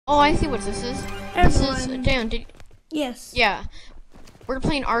Oh, I see what this is. Everyone. This is Dan. Yes. Yeah, we're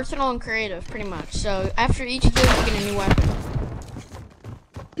playing Arsenal and Creative, pretty much. So after each kill, you get a new weapon.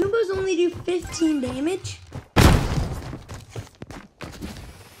 Goombas only do 15 damage.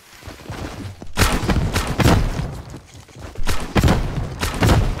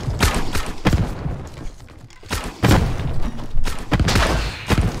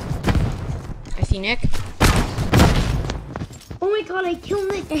 I see Nick. Oh my god, I killed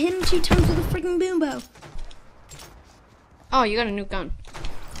Nick. I hit him 2 times with a freaking boom bow. Oh, you got a new gun.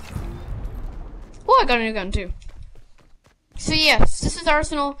 Oh, I got a new gun too. So yes, this is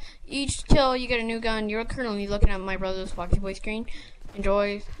Arsenal. Each kill, you get a new gun. You're currently looking at my brother's Foxy Boy screen.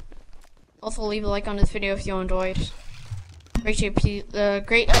 Enjoy. Also, leave a like on this video if you enjoyed. Great shape,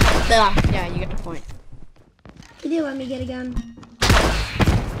 great. Yeah, you get the point. You do let me get a gun.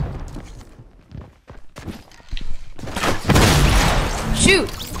 Shoot!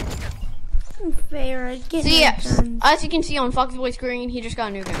 Unfair. I get So yes, guns. as you can see on Foxy Boy screen, he just got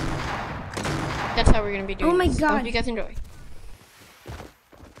a new gun. That's how we're gonna be doing. Oh my this. god! I hope you guys enjoy.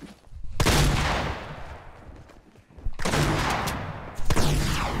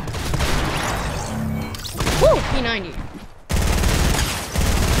 Woo! P90.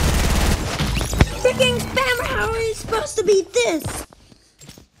 Freaking spammer! How are you supposed to beat this?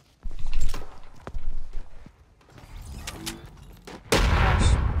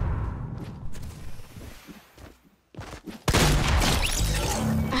 Gosh.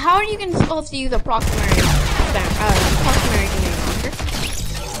 How are you supposed to use a proximary grenade launcher?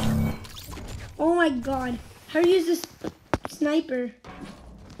 Oh my god! How do you use this sniper?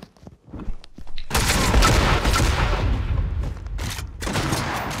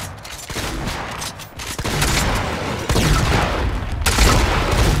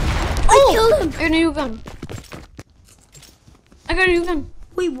 Oh! Killed him! I got a new gun. I got a new gun.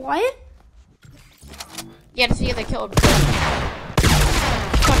 Wait, what? Yeah, to see if they killed.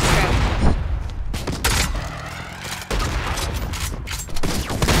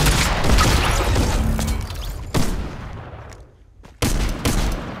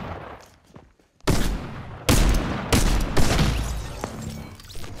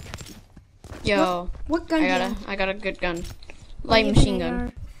 Yo, What gun? I got a good gun. Light machine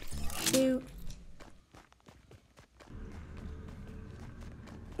gun. Shoot.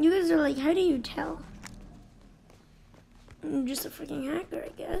 You guys are like, how do you tell? I'm just a freaking hacker, I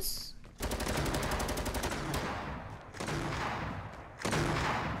guess.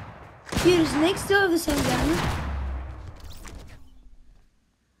 Dude, does Nick still have the same gun?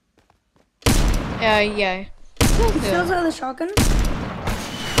 Yeah. He still has the shotgun?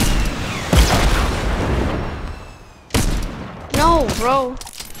 No, bro.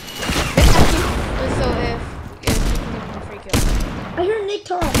 So if you can free kill. I heard Nick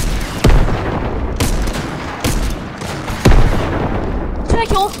talk. Did I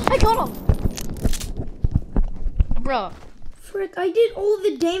kill him? I killed him. Bro. Frick, I did all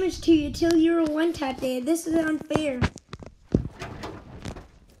the damage to you till you were one-tap dead. This is unfair.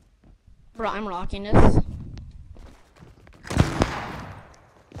 Bro, I'm rocking this.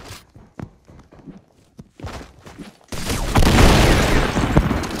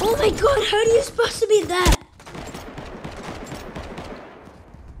 Oh my god, how are you supposed to beat that?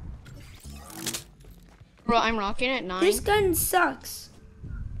 Bro, I'm rocking it 9. This gun sucks.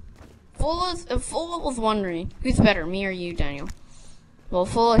 Full was wondering who's better, me or you, Daniel. Well,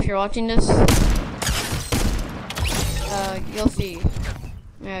 Full, if you're watching this, you'll see.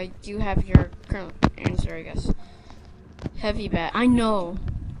 You have your current answer, I guess. Heavy bat. I know.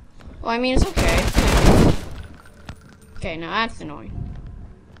 Well, I mean, it's okay. Okay, now that's annoying.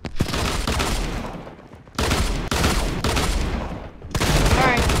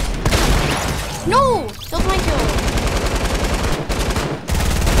 Alright. No! Still my kill.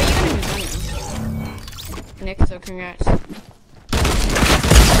 But you're gonna be winning. Nick, so congrats.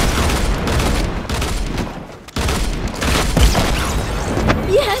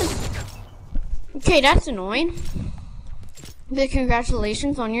 Yes! Okay, that's annoying. But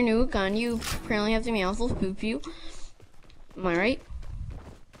congratulations on your new gun. You apparently have the Meowsles poop you. Am I right?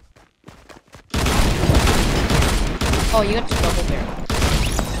 Oh, you got the double barrel.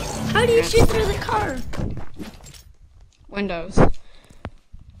 How do you shoot through the car? Windows.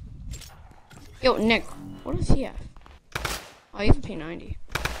 Yo, Nick, what does he have? Oh, he's a P90.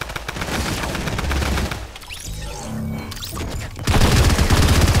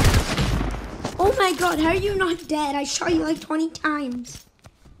 Oh my god, how are you not dead? I shot you like 20 times.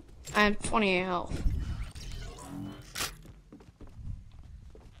 I have 28 health.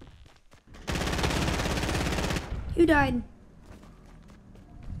 You died.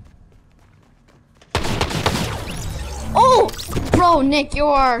 Bro, Nick, you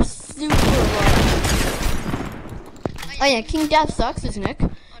are super low. Oh yeah, King Dev sucks, is Nick.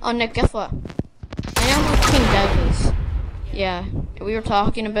 Oh, Nick, guess what? I know who King Dev is. Yeah, we were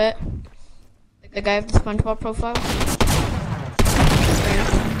talking a bit. The guy with the SpongeBob profile.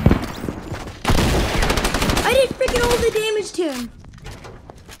 I did freaking all the damage to him.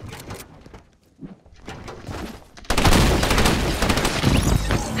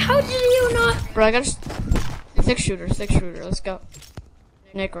 How did you not? Bro, I got a six shooter, let's go.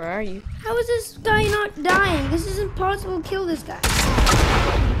 Nick, where are you? How is this guy not dying? This is impossible to kill this guy.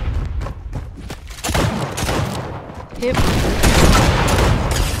 Hit.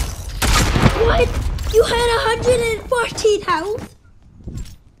 What? You had 114 health?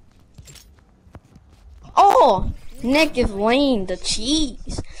 Oh! Nick is laying the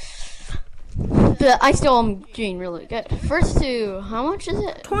cheese. But I still am doing really good. First to, how much is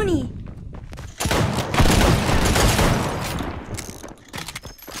it? 20.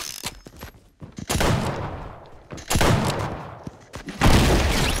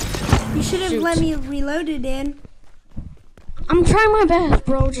 You should have let me reload it in. I'm trying my best,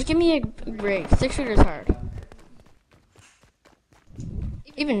 bro. Just give me a break. Six shooter's hard.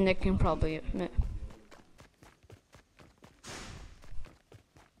 Even Nick can probably admit.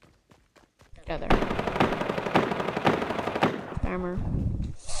 Together. Spammer.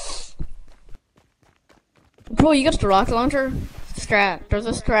 Bro, you got the rocket launcher? Strat. There's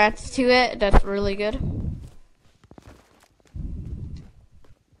a strat to it that's really good.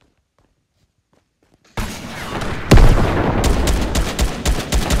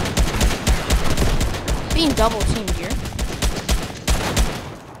 Being double teamed here.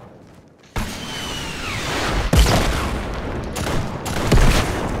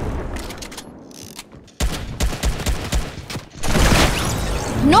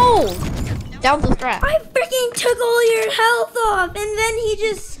 No! That was the strat. I freaking took all your health off, and then he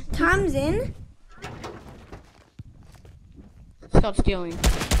just comes in. Stop stealing.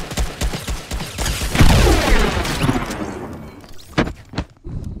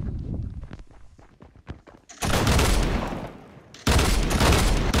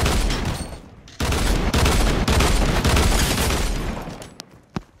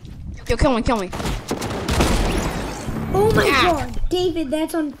 Yo, kill me, kill me. Oh my god, David,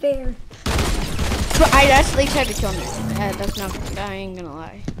 that's unfair. But I actually tried to kill me. That's not good. I ain't gonna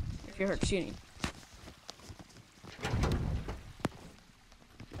lie. If you hurt shooting.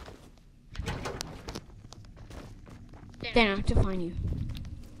 Then I have to find you.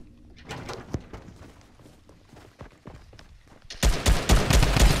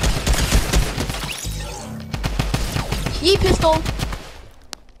 Yee pistol!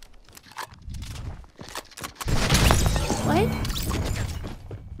 What?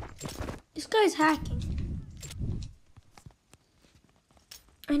 This guy's hacking.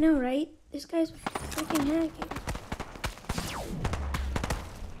 I know, right? This guy's freaking hacking.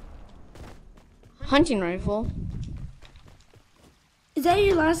 Hunting rifle. Is that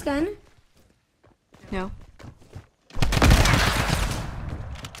your last gun? No.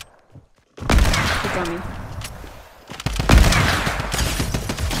 Good dummy.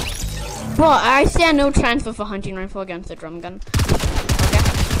 Bro, I stand no chance with a hunting rifle against a drum gun. Okay.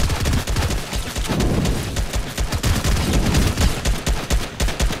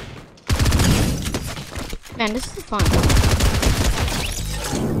 Man, this is fun.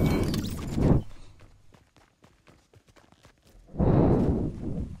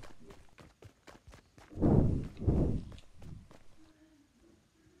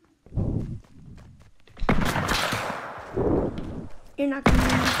 You're not gonna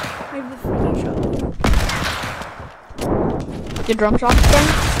win. I have a freaking shot. The drum shot thing?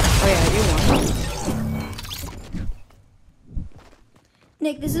 Oh yeah, you won.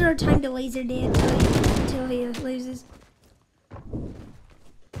 Nick, this is our time to laser dance until he loses.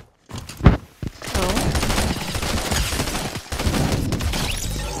 Oh.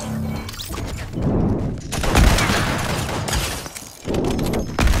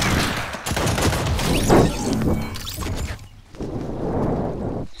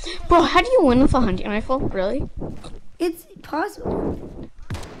 Bro, how do you win with a hunting rifle? Really? It's possible.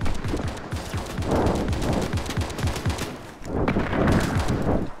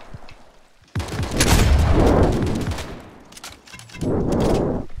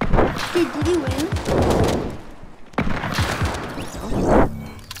 Did you win?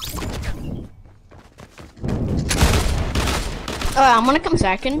 I'm gonna come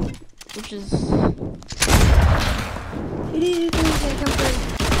second, which is... Who do you think is gonna come first?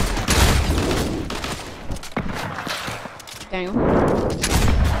 Daniel.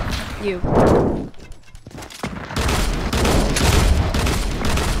 You.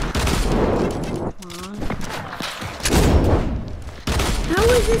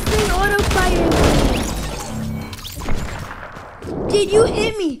 Dude, you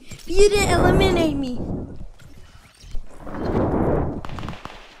hit me. You didn't eliminate me.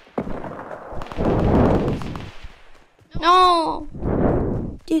 No.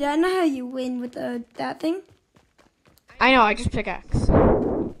 Dude, I know how you win with that thing. I know. I just pickaxe.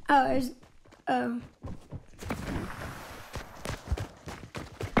 Oh, there's. Oh.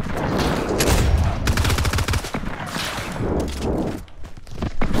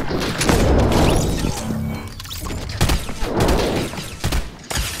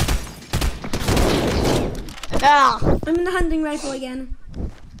 Ah. I'm in the hunting rifle again.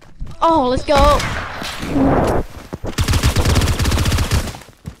 Oh, let's go.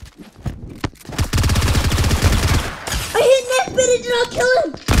 I hit Nick, but it did not kill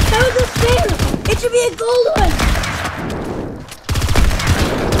him. How is this fair? It should be a gold one.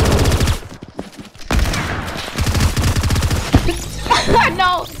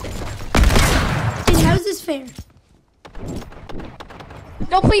 No. And how is this fair?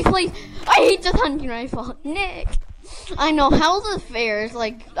 No, please, please. I hate this hunting rifle. Nick. I know. How is this fair? It's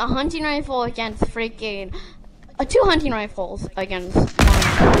like a hunting rifle against freaking... two hunting rifles against one.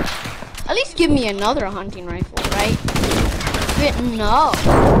 At least give me another hunting rifle, right? But no.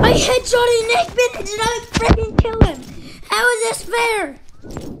 I headshotted Nick, but it did not freaking kill him. How is this fair?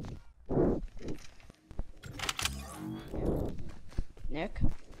 Nick?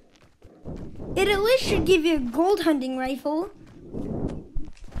 It at least should give you a gold hunting rifle.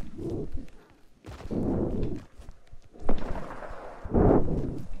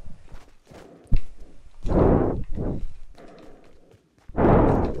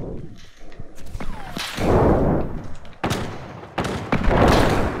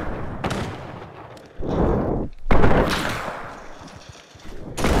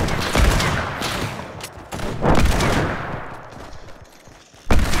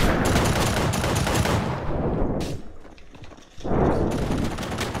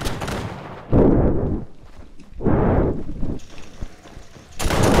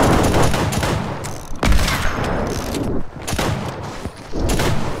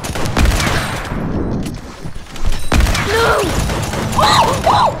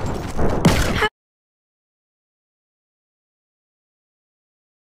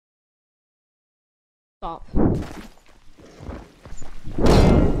 Stop.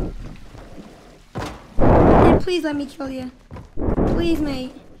 Hey, please let me kill you. Please,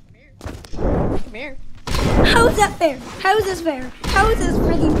 mate. Come here. How is that fair? How is this fair? How is this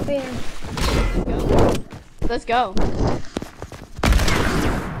freaking fair? Let's go.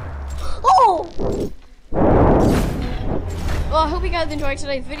 Oh! Well, I hope you guys enjoyed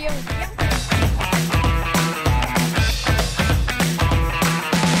today's video.